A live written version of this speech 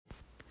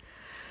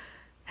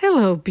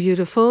Hello,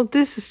 beautiful.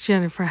 This is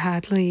Jennifer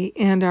Hadley,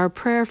 and our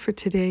prayer for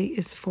today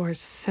is for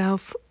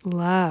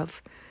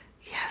self-love.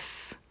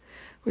 Yes,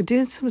 we're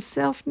doing some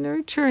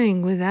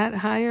self-nurturing with that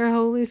higher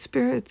Holy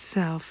Spirit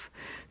self.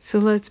 So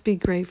let's be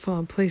grateful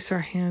and place our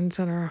hands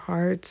on our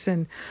hearts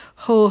and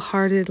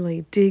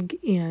wholeheartedly dig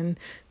in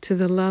to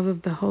the love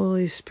of the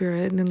Holy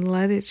Spirit and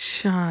let it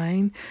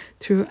shine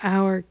through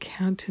our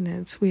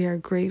countenance. We are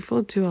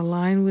grateful to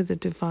align with the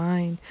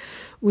divine.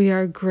 We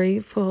are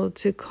grateful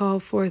to call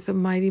forth a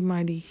mighty,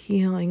 mighty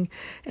healing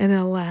and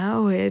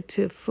allow it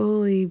to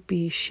fully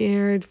be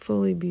shared,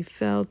 fully be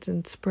felt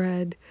and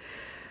spread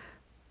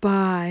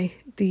by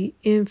the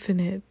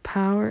infinite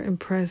power and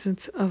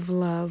presence of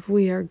love.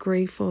 We are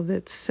grateful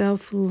that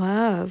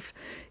self-love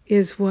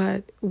is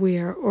what we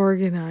are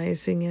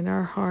organizing in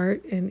our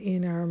heart and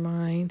in our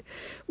mind.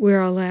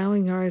 We're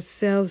allowing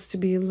ourselves to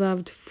be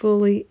loved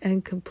fully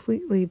and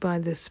completely by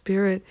the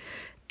Spirit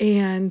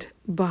and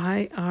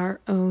by our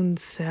own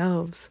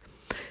selves.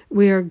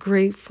 We are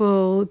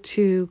grateful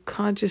to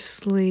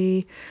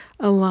consciously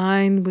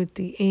align with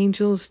the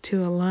angels,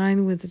 to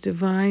align with the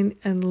divine,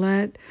 and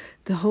let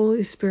the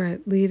Holy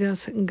Spirit lead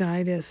us and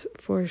guide us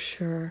for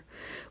sure.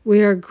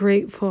 We are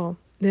grateful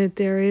that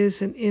there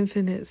is an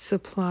infinite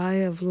supply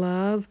of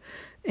love,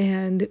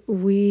 and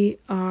we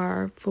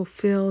are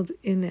fulfilled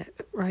in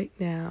it right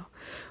now.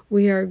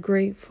 We are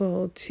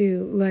grateful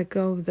to let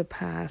go of the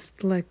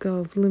past, let go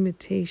of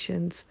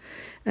limitations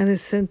and a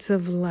sense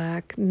of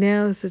lack.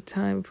 Now is the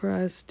time for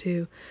us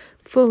to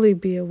fully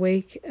be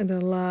awake and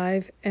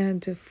alive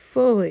and to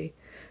fully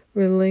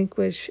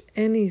relinquish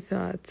any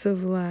thoughts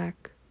of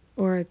lack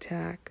or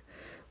attack.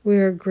 We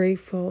are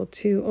grateful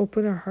to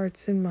open our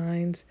hearts and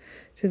minds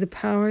to the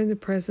power and the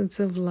presence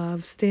of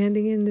love,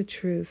 standing in the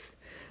truth.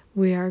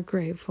 We are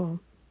grateful,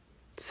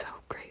 so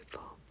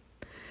grateful.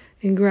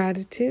 In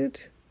gratitude,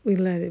 we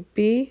let it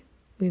be.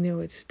 We know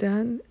it's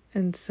done,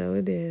 and so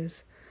it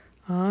is.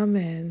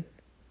 Amen.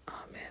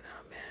 Amen.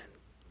 Amen.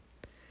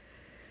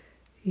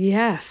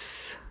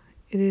 Yes,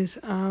 it is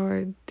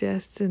our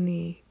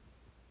destiny.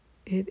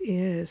 It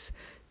is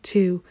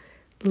to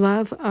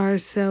love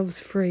ourselves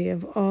free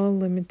of all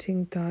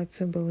limiting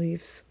thoughts and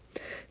beliefs.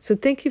 So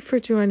thank you for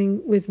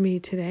joining with me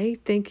today.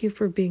 Thank you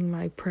for being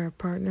my prayer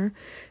partner.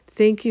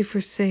 Thank you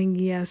for saying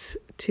yes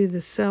to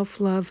the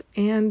self-love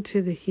and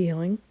to the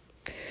healing.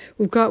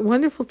 We've got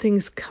wonderful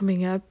things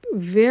coming up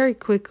very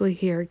quickly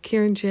here.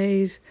 Karen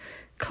J's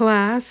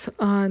class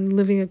on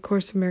Living A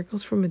Course in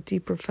Miracles from a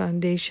Deeper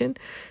Foundation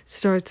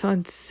starts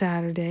on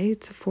Saturday.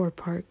 It's a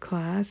 4-part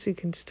class. You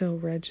can still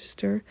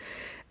register.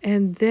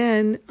 And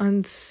then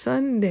on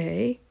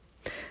Sunday,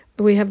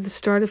 we have the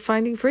start of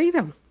Finding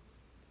Freedom.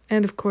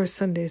 And, of course,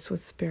 Sundays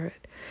with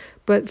Spirit.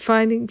 But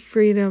Finding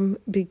Freedom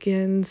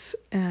begins,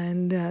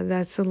 and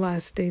that's the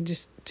last day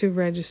just to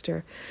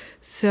register.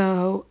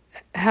 So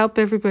help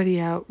everybody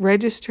out.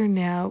 Register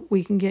now.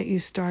 We can get you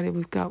started.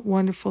 We've got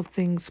wonderful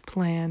things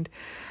planned.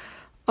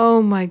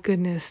 Oh, my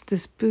goodness.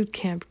 This boot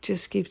camp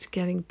just keeps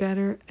getting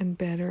better and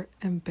better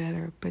and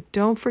better. But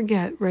don't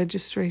forget,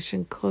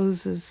 registration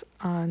closes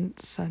on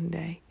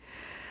Sunday.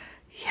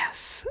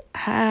 Yes.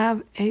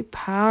 Have a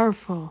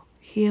powerful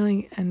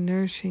healing and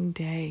nourishing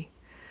day.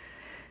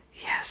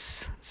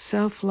 Yes,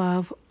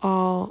 self-love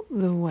all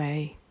the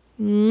way.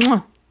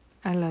 Mwah!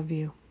 I love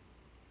you.